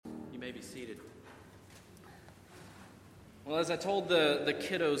may be seated. Well, as I told the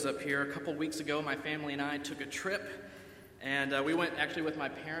kiddos up here, a couple weeks ago, my family and I took a trip, and we went actually with my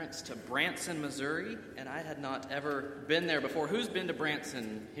parents to Branson, Missouri, and I had not ever been there before. Who's been to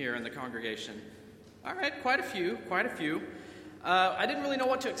Branson here in the congregation? All right, quite a few. I didn't really know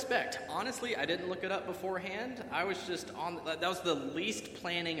what to expect. Honestly, I didn't look it up beforehand. I was just that was the least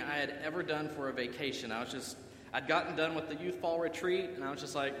planning I had ever done for a vacation. I'd gotten done with the youth fall retreat, and I was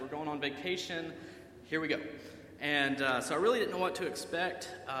just like, we're going on vacation, here we go. And so I really didn't know what to expect.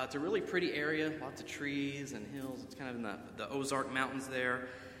 It's a really pretty area, lots of trees and hills. It's kind of in the Ozark Mountains there.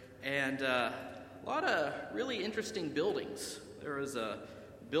 And a lot of really interesting buildings. There was a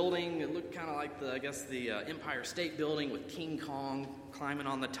building that looked kind of like the Empire State Building with King Kong climbing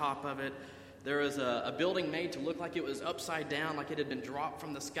on the top of it. There was a building made to look like it was upside down, like it had been dropped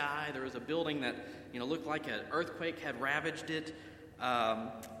from the sky. There was a building that looked like an earthquake had ravaged it.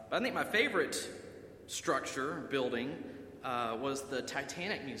 But I think my favorite building was the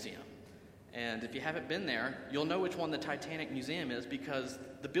Titanic Museum. And if you haven't been there, you'll know which one the Titanic Museum is because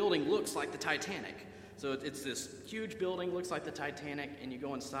the building looks like the Titanic. So it's this huge building, looks like the Titanic, and you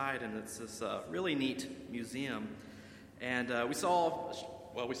go inside, and it's this really neat museum. And we saw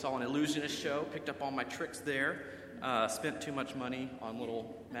an illusionist show, picked up all my tricks there, spent too much money on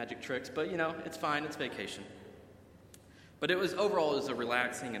little magic tricks, but it's fine, it's vacation. But overall it was a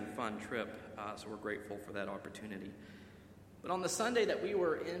relaxing and fun trip, so we're grateful for that opportunity. But on the Sunday that we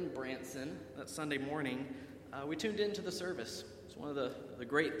were in Branson, that Sunday morning, we tuned into the service. It's one of the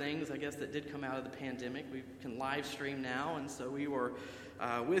great things, I guess, that did come out of the pandemic. We can live stream now, and so we were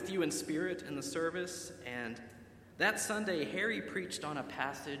with you in spirit in the service. And that Sunday, Harry preached on a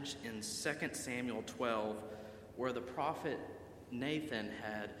passage in 2 Samuel 12 where the prophet Nathan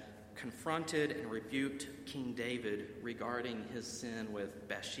had confronted and rebuked King David regarding his sin with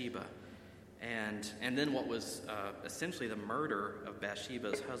Bathsheba. And then what was essentially the murder of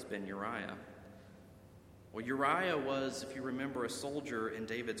Bathsheba's husband, Uriah. Well, Uriah was, if you remember, a soldier in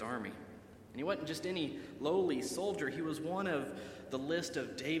David's army. And he wasn't just any lowly soldier. He was one of the list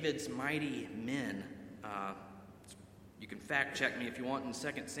of David's mighty men. You can fact check me if you want in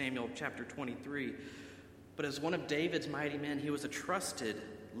 2 Samuel chapter 23. But as one of David's mighty men, he was a trusted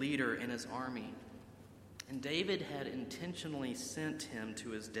leader in his army. And David had intentionally sent him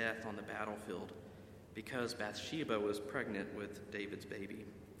to his death on the battlefield because Bathsheba was pregnant with David's baby.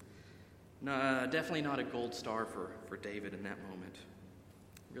 No, definitely not a gold star for David in that moment.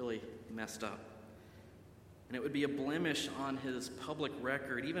 Really messed up. And it would be a blemish on his public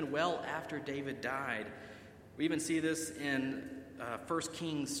record, even well after David died. We even see this in 1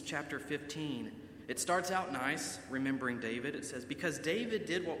 Kings chapter 15. It starts out nice, remembering David. It says, because David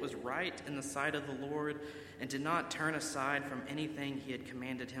did what was right in the sight of the Lord and did not turn aside from anything he had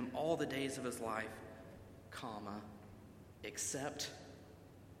commanded him all the days of his life, except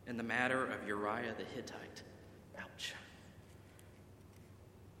in the matter of Uriah the Hittite. Ouch.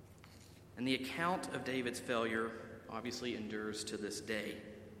 And the account of David's failure obviously endures to this day.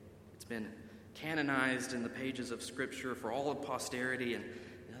 It's been canonized in the pages of Scripture for all of posterity, and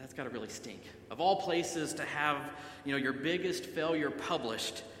that's got to really stink. Of all places to have, your biggest failure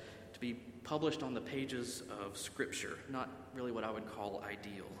published, to be published on the pages of Scripture. Not really what I would call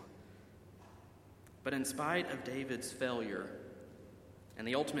ideal. But in spite of David's failure and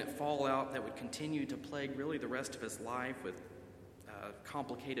the ultimate fallout that would continue to plague really the rest of his life with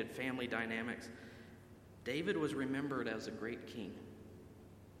complicated family dynamics, David was remembered as a great king.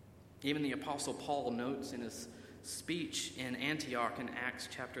 Even the Apostle Paul notes in his speech in Antioch in Acts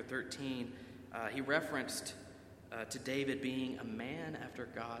chapter 13, he referenced to David being a man after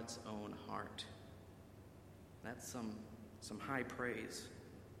God's own heart. That's some high praise.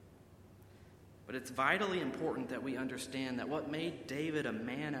 But it's vitally important that we understand that what made David a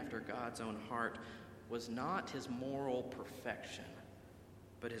man after God's own heart was not his moral perfection,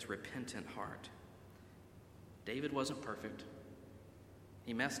 but his repentant heart. David wasn't perfect.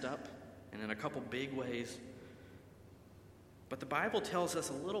 He messed up, and in a couple big ways. But the Bible tells us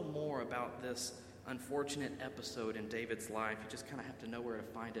a little more about this unfortunate episode in David's life. You just kind of have to know where to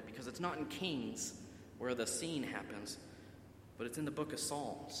find it, because it's not in Kings where the scene happens, but it's in the book of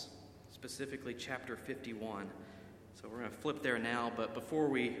Psalms, specifically chapter 51. So we're going to flip there now, but before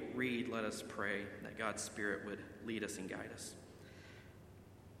we read, let us pray that God's Spirit would lead us and guide us.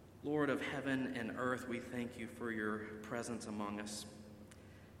 Lord of heaven and earth, we thank you for your presence among us.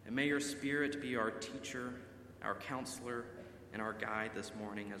 And may your Spirit be our teacher, our counselor, and our guide this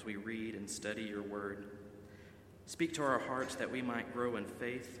morning as we read and study your word. Speak to our hearts that we might grow in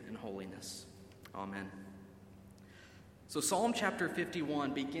faith and holiness. Amen. So Psalm chapter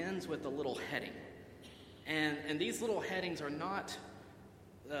 51 begins with a little heading. And these little headings are not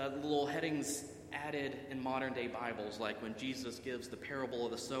little headings added in modern day Bibles, like when Jesus gives the parable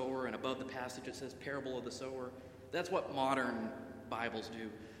of the sower and above the passage it says parable of the sower. That's what modern Bibles do.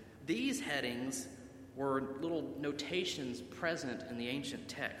 These headings were little notations present in the ancient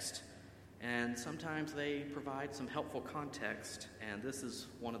text, and sometimes they provide some helpful context, and this is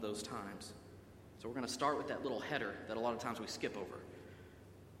one of those times. So we're going to start with that little header that a lot of times we skip over.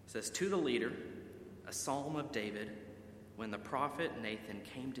 It says, "To the leader, a psalm of David, when the prophet Nathan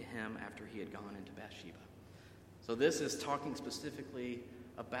came to him after he had gone into Bathsheba." So this is talking specifically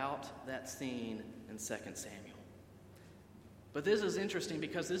about that scene in 2 Samuel. But this is interesting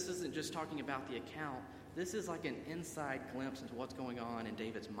because this isn't just talking about the account. This is like an inside glimpse into what's going on in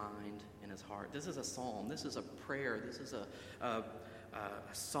David's mind and his heart. This is a psalm. This is a prayer. This is a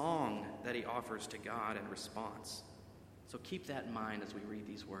song that he offers to God in response. So keep that in mind as we read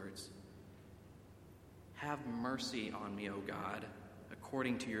these words. "Have mercy on me, O God,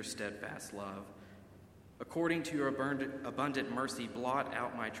 according to your steadfast love. According to your abundant mercy, blot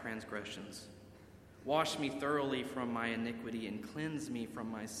out my transgressions. Wash me thoroughly from my iniquity and cleanse me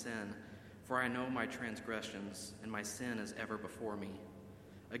from my sin, for I know my transgressions, and my sin is ever before me.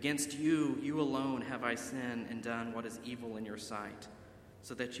 Against you, you alone have I sinned and done what is evil in your sight,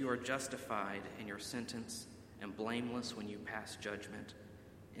 so that you are justified in your sentence and blameless when you pass judgment.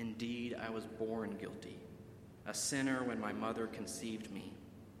 Indeed, I was born guilty, a sinner when my mother conceived me.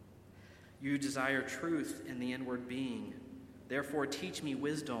 You desire truth in the inward being. Therefore, teach me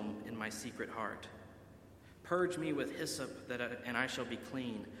wisdom in my secret heart. Purge me with hyssop, and I shall be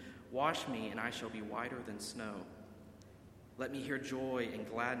clean. Wash me, and I shall be whiter than snow. Let me hear joy and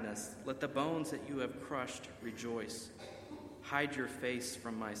gladness. Let the bones that you have crushed rejoice. Hide your face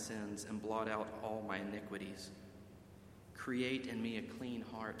from my sins and blot out all my iniquities. Create in me a clean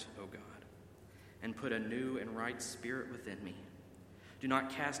heart, O God, and put a new and right spirit within me. Do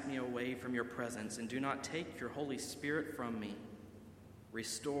not cast me away from your presence, and do not take your Holy Spirit from me.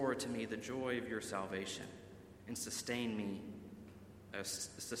 Restore to me the joy of your salvation, and sustain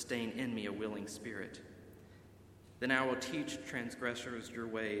in me a willing spirit. Then I will teach transgressors your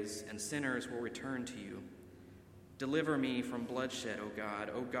ways, and sinners will return to you. Deliver me from bloodshed, O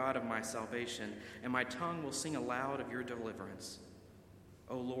God of my salvation, and my tongue will sing aloud of your deliverance.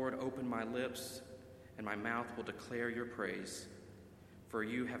 O Lord, open my lips, and my mouth will declare your praise. For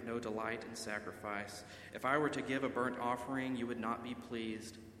you have no delight in sacrifice. If I were to give a burnt offering, you would not be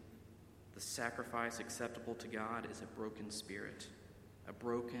pleased. The sacrifice acceptable to God is a broken spirit, a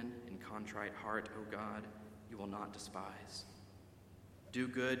broken and contrite heart, O God, you will not despise. Do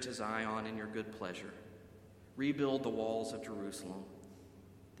good to Zion in your good pleasure. Rebuild the walls of Jerusalem.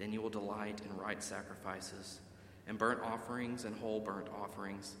 Then you will delight in right sacrifices, and burnt offerings and whole burnt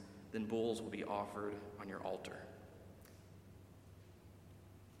offerings. Then bulls will be offered on your altar."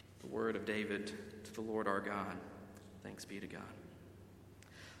 The word of David to the Lord our God. Thanks be to God.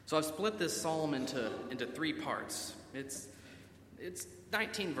 So I've split this psalm into 3 parts. It's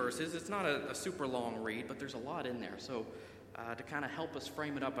 19 verses. It's not a super long read, but there's a lot in there. So to kind of help us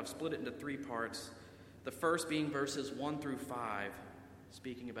frame it up, I've split it into 3 parts. The first being verses 1 through 5,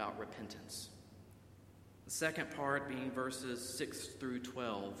 speaking about repentance. The second part being verses 6 through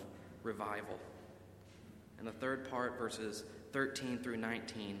 12, revival. And the third part, verses 13 through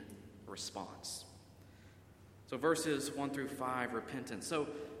 19, response. So verses 1 through 5, repentance. So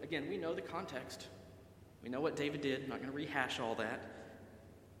again, we know the context. We know what David did. I'm not going to rehash all that.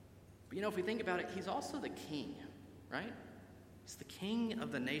 But if we think about it, he's also the king, right? He's the king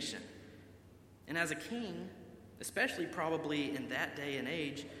of the nation. And as a king, especially probably in that day and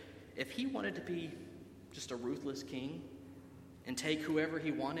age, if he wanted to be just a ruthless king and take whoever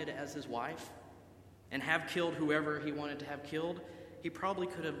he wanted as his wife and have killed whoever he wanted to have killed, he probably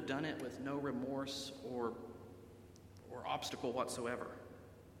could have done it with no remorse or obstacle whatsoever.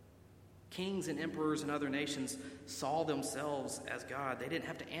 Kings and emperors in other nations saw themselves as God. They didn't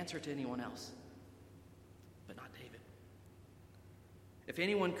have to answer to anyone else, but not David. If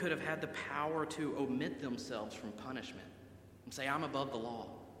anyone could have had the power to omit themselves from punishment and say, "I'm above the law,"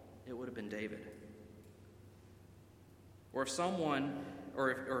 it would have been David. Or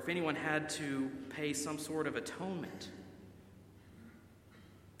if anyone had to pay some sort of atonement,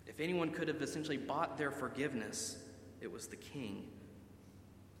 if anyone could have essentially bought their forgiveness, it was the king.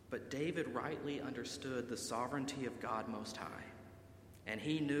 But David rightly understood the sovereignty of God Most High, and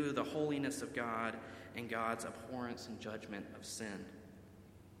he knew the holiness of God and God's abhorrence and judgment of sin.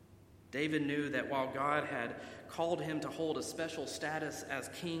 David knew that while God had called him to hold a special status as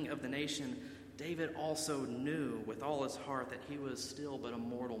king of the nation, David also knew with all his heart that he was still but a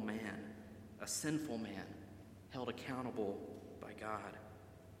mortal man, a sinful man, held accountable by God.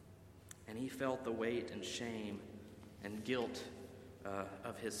 And he felt the weight and shame and guilt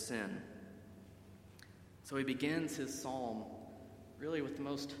of his sin. So he begins his psalm really with the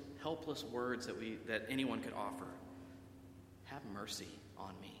most helpless words that anyone could offer. Have mercy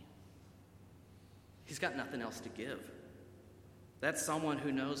on me. He's got nothing else to give. That's someone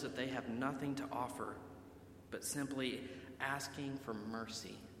who knows that they have nothing to offer, but simply asking for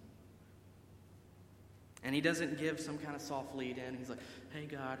mercy. And he doesn't give some kind of soft lead in. He's like, hey,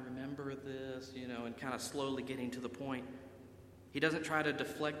 God, remember this, and kind of slowly getting to the point. He doesn't try to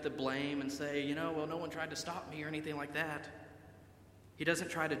deflect the blame and say, well, no one tried to stop me or anything like that. He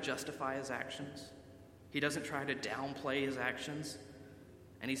doesn't try to justify his actions. He doesn't try to downplay his actions.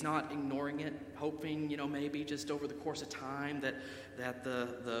 And he's not ignoring it, hoping, maybe just over the course of time that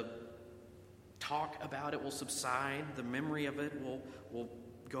the talk about it will subside, the memory of it will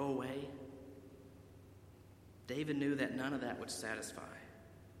go away. David knew that none of that would satisfy.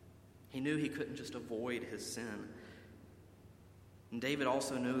 He knew he couldn't just avoid his sin. And David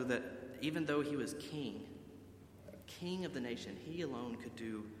also knew that even though he was king of the nation, he alone could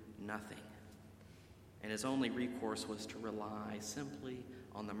do nothing. And his only recourse was to rely simply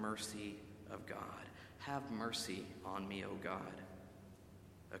on the mercy of God. Have mercy on me, O God,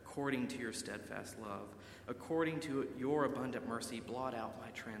 according to your steadfast love. According to your abundant mercy, blot out my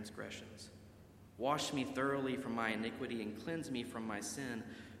transgressions. Wash me thoroughly from my iniquity and cleanse me from my sin,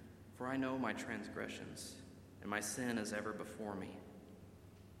 for I know my transgressions, and my sin is ever before me.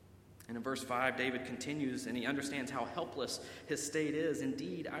 And in verse 5, David continues, and he understands how helpless his state is.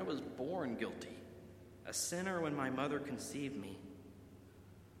 Indeed, I was born guilty, a sinner when my mother conceived me.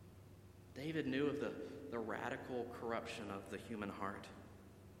 David knew of the radical corruption of the human heart,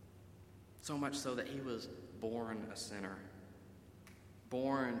 so much so that he was born a sinner,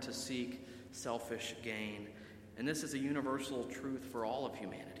 born to seek selfish gain. And this is a universal truth for all of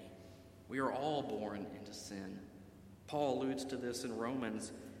humanity. We are all born into sin. Paul alludes to this in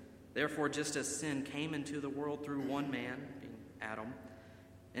Romans. Therefore, just as sin came into the world through one man, being Adam,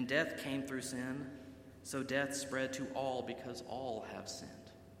 and death came through sin, so death spread to all because all have sinned.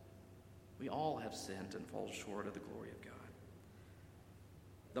 We all have sinned and fall short of the glory of God.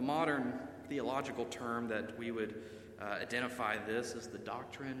 The modern theological term that we would identify this as the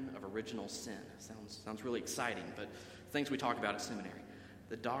doctrine of original sin. Sounds really exciting, but things we talk about at seminary.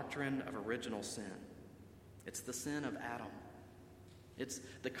 The doctrine of original sin. It's the sin of Adam. It's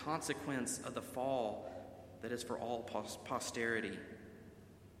the consequence of the fall that is for all posterity.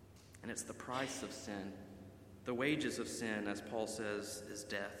 And it's the price of sin. The wages of sin, as Paul says, is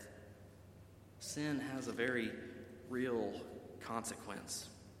death. Sin has a very real consequence.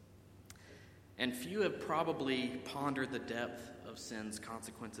 And few have probably pondered the depth of sin's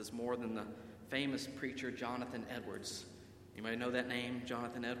consequences more than the famous preacher Jonathan Edwards. You might know that name,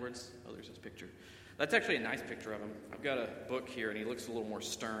 Jonathan Edwards. Oh, there's his picture. That's actually a nice picture of him. I've got a book here, and he looks a little more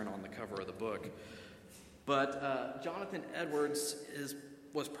stern on the cover of the book. But Jonathan Edwards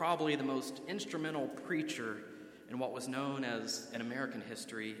was probably the most instrumental preacher in what was known as in American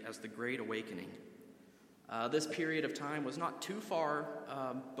history as the Great Awakening. This period of time was not too far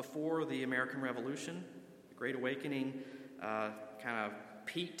before the American Revolution. The Great Awakening kind of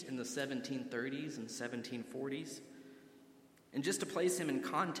peaked in the 1730s and 1740s. And just to place him in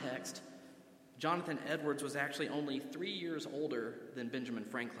context, Jonathan Edwards was actually only 3 years older than Benjamin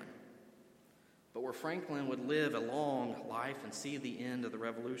Franklin. But where Franklin would live a long life and see the end of the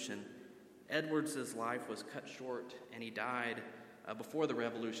Revolution, Edwards' life was cut short, and he died before the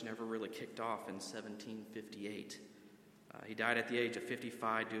Revolution ever really kicked off in 1758. He died at the age of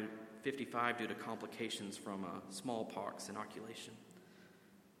 55 due to complications from smallpox inoculation.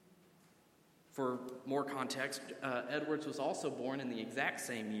 For more context, Edwards was also born in the exact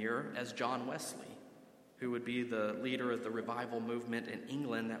same year as John Wesley, who would be the leader of the revival movement in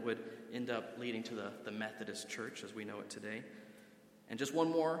England that would end up leading to the Methodist Church as we know it today. And just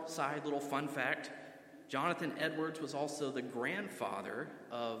one more side little fun fact, Jonathan Edwards was also the grandfather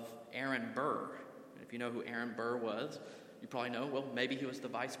of Aaron Burr. And if you know who Aaron Burr was, you probably know, well, maybe he was the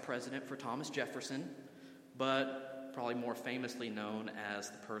vice president for Thomas Jefferson, but probably more famously known as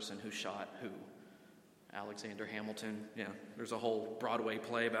the person who shot who? Alexander Hamilton. Yeah, there's a whole Broadway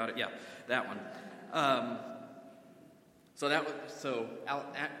play about it. Yeah, that one.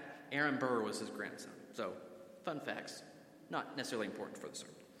 Aaron Burr was his grandson. So, fun facts. Not necessarily important for the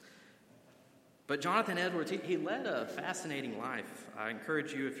sermon. But Jonathan Edwards, he led a fascinating life. I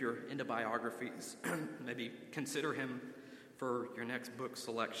encourage you, if you're into biographies, maybe consider him for your next book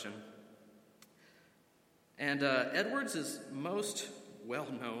selection. And Edwards is most well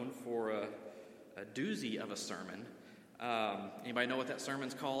known for a doozy of a sermon. Anybody know what that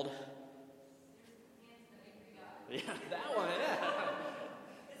sermon's called? Yeah, that one,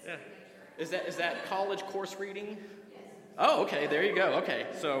 yeah. Is that college course reading? Oh, okay, there you go. Okay,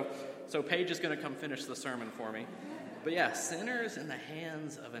 so Paige is going to come finish the sermon for me. But yeah, sinners in the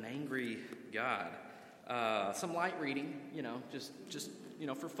hands of an angry God. Some light reading, just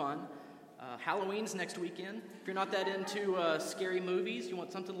for fun. Halloween's next weekend. If you're not that into scary movies, you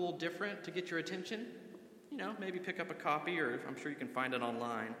want something a little different to get your attention, maybe pick up a copy, or I'm sure you can find it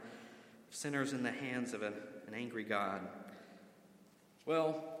online. Sinners in the hands of an angry God.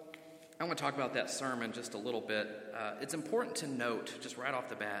 Well, I want to talk about that sermon just a little bit. It's important to note, just right off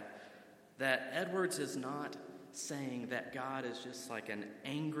the bat, that Edwards is not saying that God is just like an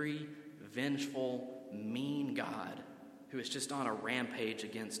angry, vengeful, mean God who is just on a rampage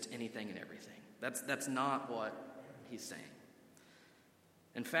against anything and everything. That's not what he's saying.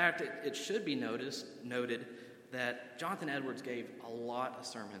 In fact, it should be noted that Jonathan Edwards gave a lot of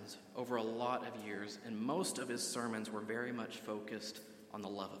sermons over a lot of years, and most of his sermons were very much focused on the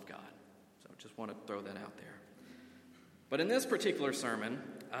love of God. So just want to throw that out there. But in this particular sermon,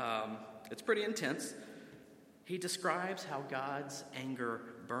 it's pretty intense. He describes how God's anger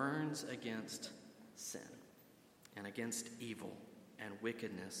burns against sin and against evil and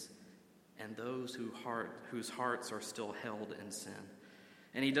wickedness and those whose hearts are still held in sin.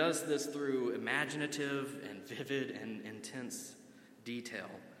 And he does this through imaginative and vivid and intense detail.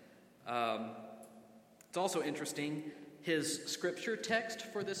 It's also interesting, his scripture text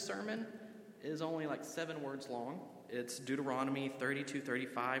for this sermon is only like 7 words long. It's Deuteronomy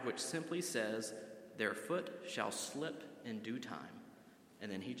 32:35, which simply says, "Their foot shall slip in due time."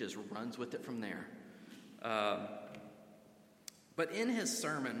 And then he just runs with it from there. But in his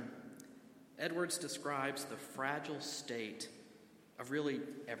sermon, Edwards describes the fragile state of really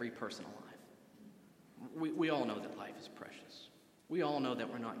every person alive. We all know that life is precious. We all know that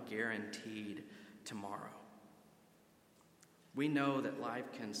we're not guaranteed tomorrow. We know that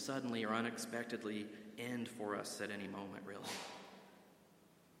life can suddenly or unexpectedly end for us at any moment, really.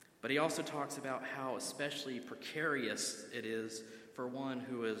 But he also talks about how especially precarious it is for one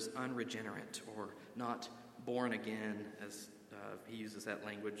who is unregenerate or not born again, as he uses that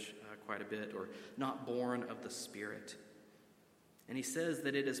language quite a bit, or not born of the Spirit. And he says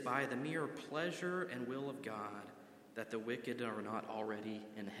that it is by the mere pleasure and will of God that the wicked are not already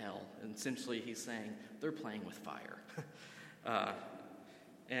in hell. And essentially he's saying they're playing with fire.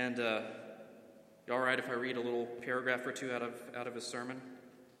 You all right if I read a little paragraph or two out of his sermon?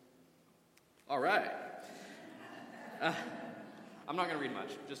 All right. I'm not going to read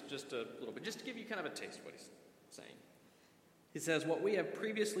much, just a little bit, just to give you kind of a taste of what he's saying. He says, "What we have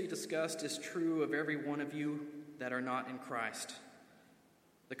previously discussed is true of every one of you that are not in Christ.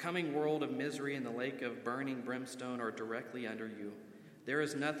 The coming world of misery and the lake of burning brimstone are directly under you. There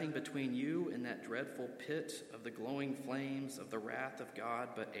is nothing between you and that dreadful pit of the glowing flames of the wrath of God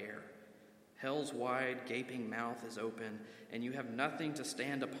but air. Hell's wide, gaping mouth is open, and you have nothing to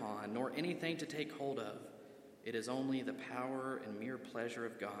stand upon, nor anything to take hold of. It is only the power and mere pleasure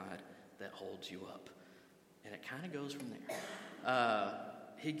of God that holds you up." And it kind of goes from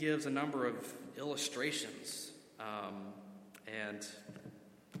there. He gives a number of illustrations, and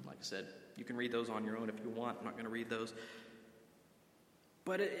like I said, you can read those on your own if you want. I'm not going to read those.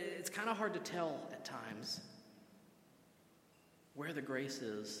 But it's kind of hard to tell at times where the grace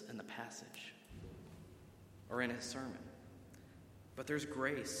is in the passage or in his sermon. But there's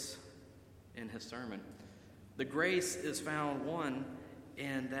grace in his sermon. The grace is found, one,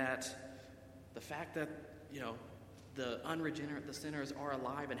 in that the fact that, the unregenerate, the sinners are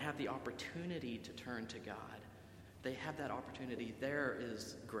alive and have the opportunity to turn to God. They have that opportunity. There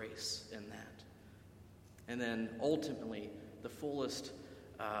is grace in that. And then ultimately, the fullest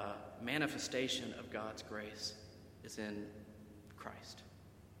manifestation of God's grace is in Christ.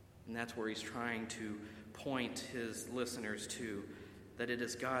 And that's where he's trying to point his listeners to, that it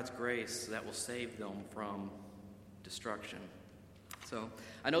is God's grace that will save them from destruction. So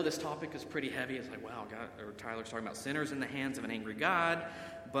I know this topic is pretty heavy. It's like, wow, God, or Tyler's talking about sinners in the hands of an angry God.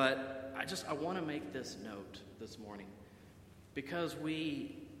 But I want to make this note this morning, because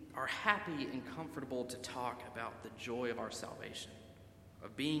we are happy and comfortable to talk about the joy of our salvation,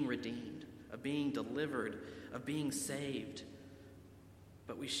 of being redeemed, of being delivered, of being saved.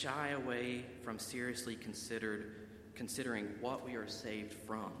 But we shy away from seriously considering what we are saved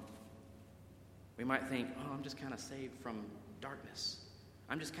from. We might think, I'm just kind of saved from darkness.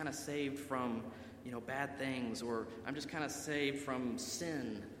 I'm just kind of saved from, bad things, or I'm just kind of saved from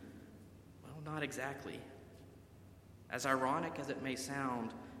sin. Well, not exactly. As ironic as it may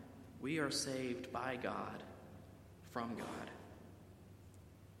sound, we are saved by God, from God.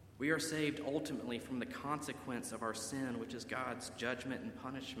 We are saved ultimately from the consequence of our sin, which is God's judgment and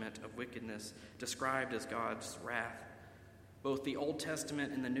punishment of wickedness, described as God's wrath. Both the Old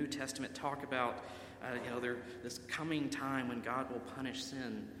Testament and the New Testament talk about this coming time when God will punish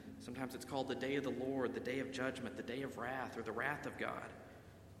sin. Sometimes it's called the day of the Lord, the day of judgment, the day of wrath, or the wrath of God.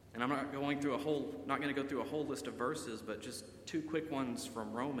 And I'm not going to go through a whole list of verses, but just two quick ones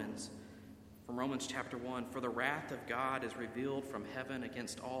from Romans. From Romans chapter 1, "For the wrath of God is revealed from heaven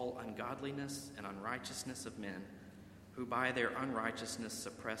against all ungodliness and unrighteousness of men, who by their unrighteousness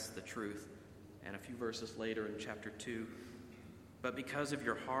suppress the truth." And a few verses later in chapter 2, "But because of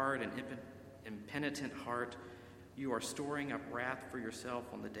your hard and impenitent heart, you are storing up wrath for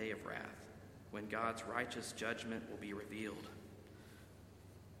yourself on the day of wrath, when God's righteous judgment will be revealed."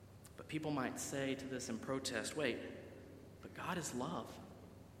 But people might say to this in protest, wait, but God is love.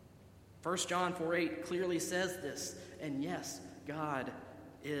 1 John 4:8 clearly says this, and yes, God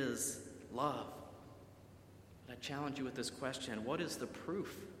is love. But I challenge you with this question: what is the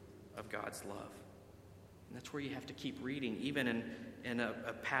proof of God's love? And that's where you have to keep reading, even in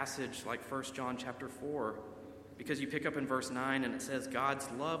a passage like 1 John chapter 4, because you pick up in verse 9 and it says, "God's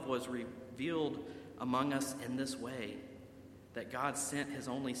love was revealed among us in this way, that God sent his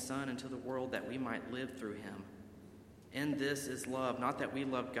only Son into the world that we might live through him. In this is love, not that we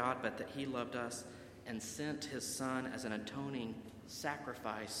loved God, but that he loved us and sent his Son as an atoning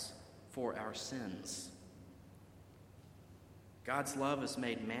sacrifice for our sins." God's love is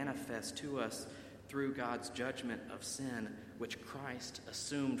made manifest to us through God's judgment of sin, which Christ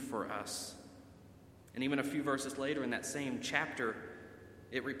assumed for us. And even a few verses later in that same chapter,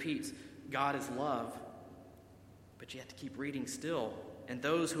 it repeats, God is love. But you have to keep reading still. "And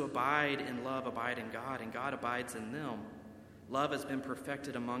those who abide in love abide in God, and God abides in them. Love has been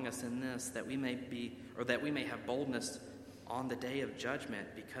perfected among us in this, that we may have boldness on the day of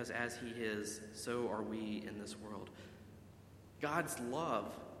judgment, because as he is, so are we in this world." God's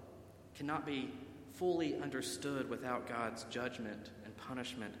love cannot be fully understood without God's judgment and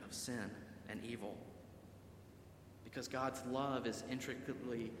punishment of sin and evil, because God's love is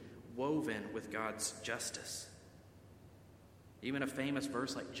intricately woven with God's justice. Even a famous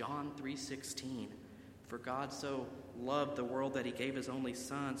verse like John 3:16, "For God so loved the world that he gave his only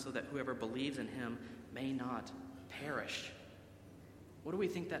Son, so that whoever believes in him may not perish." What do we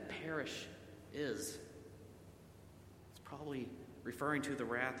think that perish is? It's probably referring to the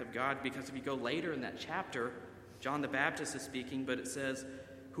wrath of God, because if you go later in that chapter, John the Baptist is speaking, but it says,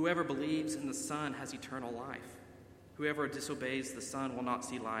 "Whoever believes in the Son has eternal life. Whoever disobeys the Son will not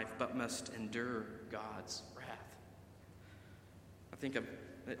see life, but must endure God's wrath." I think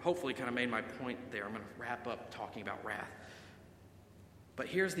I've hopefully kind of made my point there. I'm going to wrap up talking about wrath. But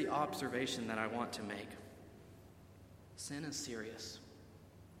here's the observation that I want to make. Sin is serious.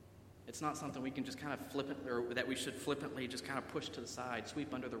 It's not something we can just kind of flippantly, or that we should flippantly just kind of push to the side,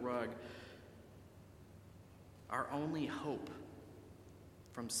 sweep under the rug. Our only hope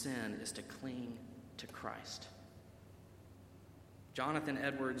from sin is to cling to Christ. Jonathan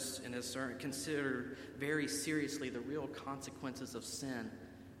Edwards, in his sermon, considered very seriously the real consequences of sin,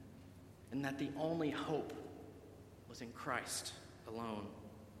 and that the only hope was in Christ alone.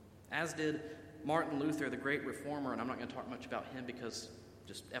 As did Martin Luther, the great reformer, and I'm not going to talk much about him because,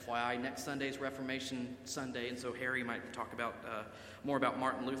 just FYI, next Sunday's Reformation Sunday, and so Harry might talk about more about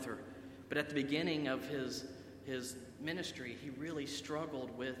Martin Luther. But at the beginning of his ministry, he really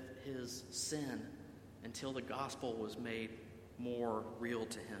struggled with his sin until the gospel was made more real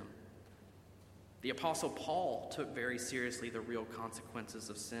to him. The Apostle Paul took very seriously the real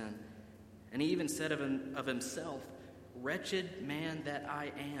consequences of sin, and he even said of himself, "Wretched man that I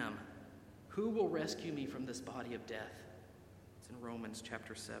am, who will rescue me from this body of death?" It's in Romans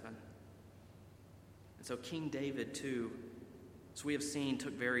chapter 7. And so King David, too, as we have seen,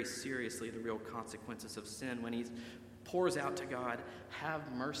 took very seriously the real consequences of sin when he pours out to God,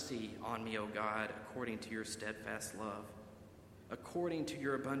 "Have mercy on me, O God, according to your steadfast love. According to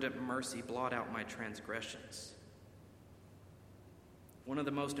your abundant mercy, blot out my transgressions." One of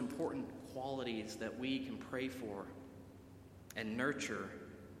the most important qualities that we can pray for and nurture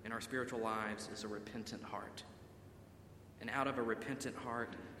in our spiritual lives is a repentant heart. And out of a repentant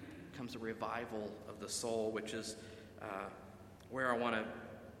heart comes a revival of the soul, which is where I want to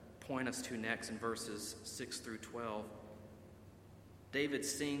point us to next in verses 6 through 12. David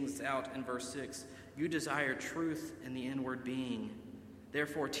sings out in verse 6, "You desire truth in the inward being.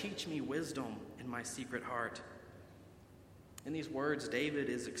 Therefore teach me wisdom in my secret heart." In these words, David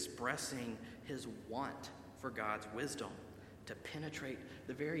is expressing his want for God's wisdom, to penetrate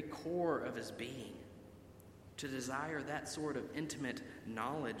the very core of his being, to desire that sort of intimate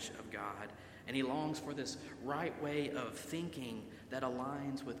knowledge of God. And he longs for this right way of thinking that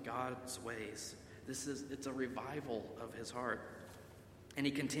aligns with God's ways. It's a revival of his heart. And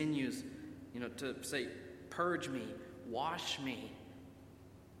he continues, to say, purge me, wash me,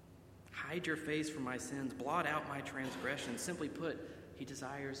 hide your face from my sins, blot out my transgressions. Simply put, he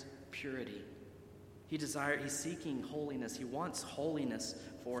desires purity. He's seeking holiness. He wants holiness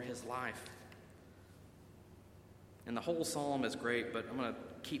for his life. And the whole psalm is great, but I'm going to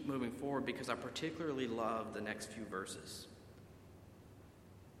keep moving forward because I particularly love the next few verses.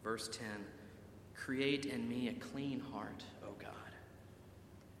 Verse 10, create in me a clean heart, O God.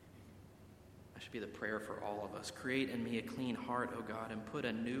 That should be the prayer for all of us. Create in me a clean heart, O God, and put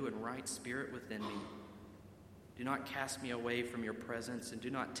a new and right spirit within me. Do not cast me away from your presence, and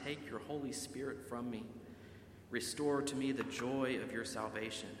do not take your Holy Spirit from me. Restore to me the joy of your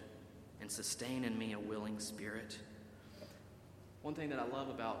salvation, and sustain in me a willing spirit. One thing that I love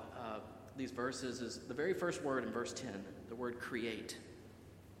about these verses is the very first word in verse 10, the word create.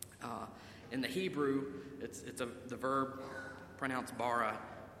 In the Hebrew, it's the verb pronounced bara,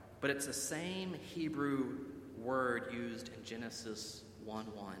 but it's the same Hebrew word used in Genesis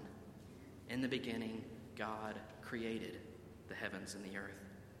 1:1. In the beginning, God created the heavens and the earth.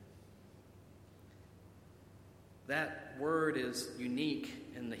 That word is unique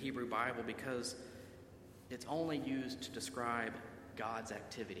in the Hebrew Bible because it's only used to describe God's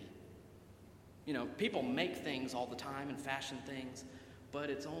activity. People make things all the time and fashion things, but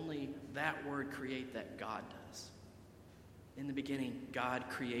it's only that word create that God does. In the beginning, God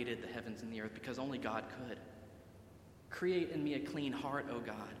created the heavens and the earth because only God could. Create in me a clean heart, O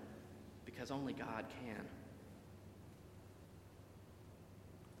God, because only God can.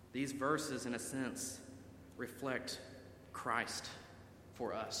 These verses, in a sense, reflect Christ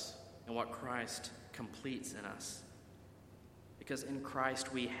for us and what Christ completes in us. Because in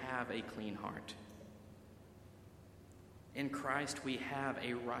Christ we have a clean heart. In Christ we have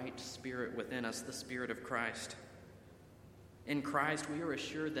a right spirit within us, the Spirit of Christ. In Christ we are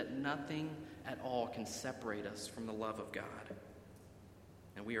assured that nothing at all can separate us from the love of God.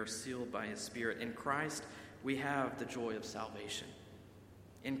 And we are sealed by his Spirit. In Christ we have the joy of salvation.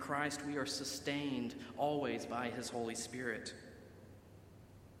 In Christ we are sustained always by his Holy Spirit.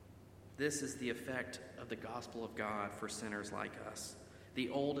 This is the effect of the gospel of God for sinners like us. The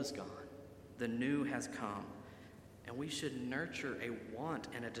old is gone, the new has come, and we should nurture a want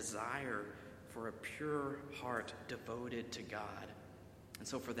and a desire for a pure heart devoted to God. And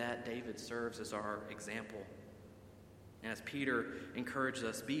so for that, David serves as our example. And as Peter encourages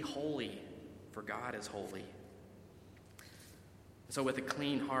us, be holy, for God is holy. So with a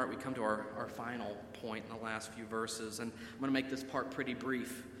clean heart, we come to our final point in the last few verses. And I'm going to make this part pretty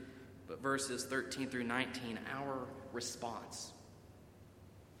brief. But verses 13 through 19, our response.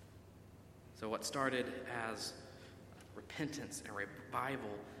 So what started as repentance and revival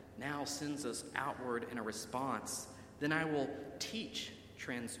now sends us outward in a response. Then I will teach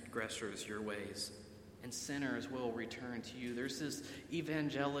transgressors your ways, and sinners will return to you. There's this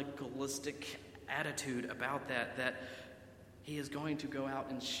evangelicalistic attitude about that he is going to go out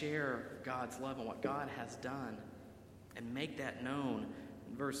and share God's love and what God has done and make that known.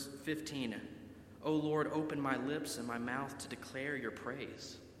 In verse 15, O Lord, open my lips and my mouth to declare your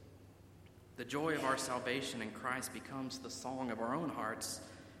praise. The joy of our salvation in Christ becomes the song of our own hearts,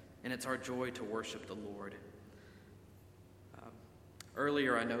 and it's our joy to worship the Lord.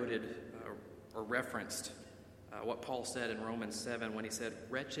 Earlier I noted or referenced what Paul said in Romans 7 when he said,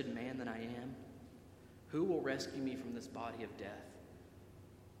 wretched man that I am, who will rescue me from this body of death?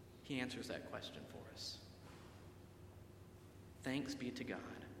 He answers that question for us. Thanks be to God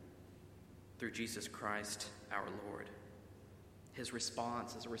through Jesus Christ our Lord. His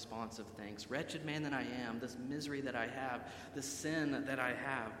response is a response of thanks. Wretched man that I am, this misery that I have, this sin that I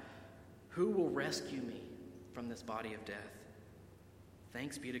have, who will rescue me from this body of death?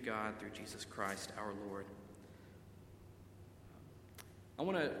 Thanks be to God through Jesus Christ our Lord. I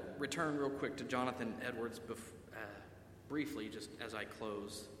want to return real quick to Jonathan Edwards briefly, just as I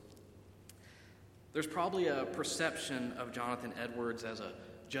close. There's probably a perception of Jonathan Edwards as a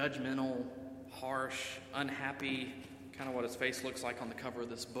judgmental, harsh, unhappy, kind of what his face looks like on the cover of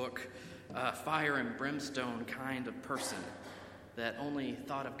this book, fire and brimstone kind of person that only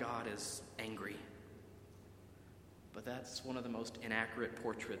thought of God as angry. But that's one of the most inaccurate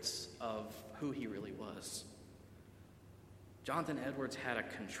portraits of who he really was. Jonathan Edwards had a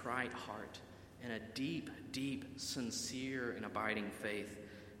contrite heart and a deep, deep, sincere, and abiding faith.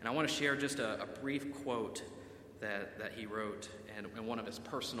 And I want to share just a brief quote that he wrote in one of his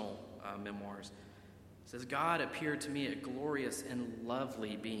personal memoirs. It says, "God appeared to me a glorious and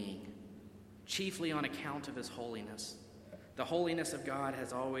lovely being, chiefly on account of his holiness. The holiness of God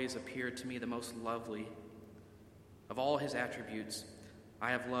has always appeared to me the most lovely. Of all his attributes,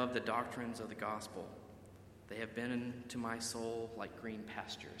 I have loved the doctrines of the gospel. They have been to my soul like green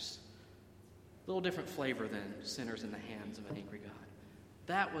pastures." A little different flavor than sinners in the hands of an angry God.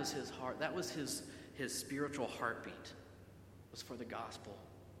 That was his heart. That was his spiritual heartbeat, was for the gospel.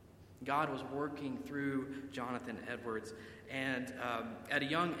 God was working through Jonathan Edwards. And at a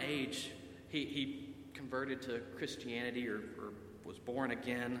young age, he converted to Christianity or was born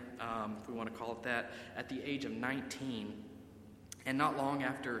again, if we want to call it that, at the age of 19. And not long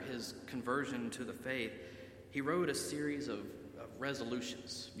after his conversion to the faith, he wrote a series of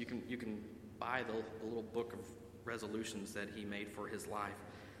resolutions. You can buy the little book of resolutions that he made for his life.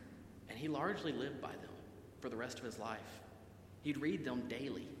 And he largely lived by them for the rest of his life. He'd read them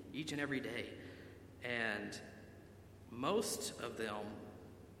daily, each and every day. And most of them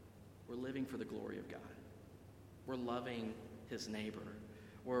were living for the glory of God. We're loving his neighbor.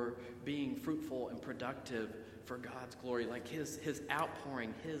 We're being fruitful and productive for God's glory. Like his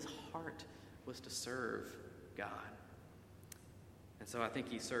outpouring, his heart was to serve God. And so I think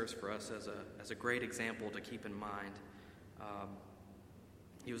he serves for us as a great example to keep in mind.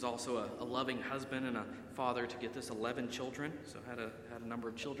 He was also a loving husband and a father to, get this, 11 children, so had a number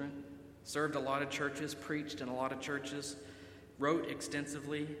of children. Served a lot of churches, preached in a lot of churches, wrote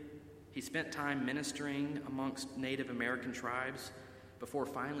extensively. He spent time ministering amongst Native American tribes before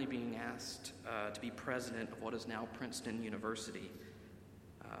finally being asked to be president of what is now Princeton University.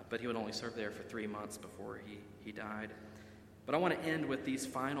 But he would only serve there for 3 months before he died. But I want to end with these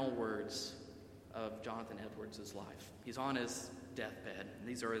final words of Jonathan Edwards' life. He's on his deathbed, and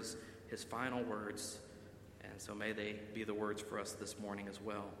these are his final words, and so may they be the words for us this morning as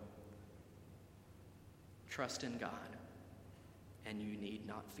well. "Trust in God, and you need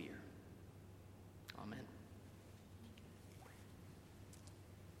not fear."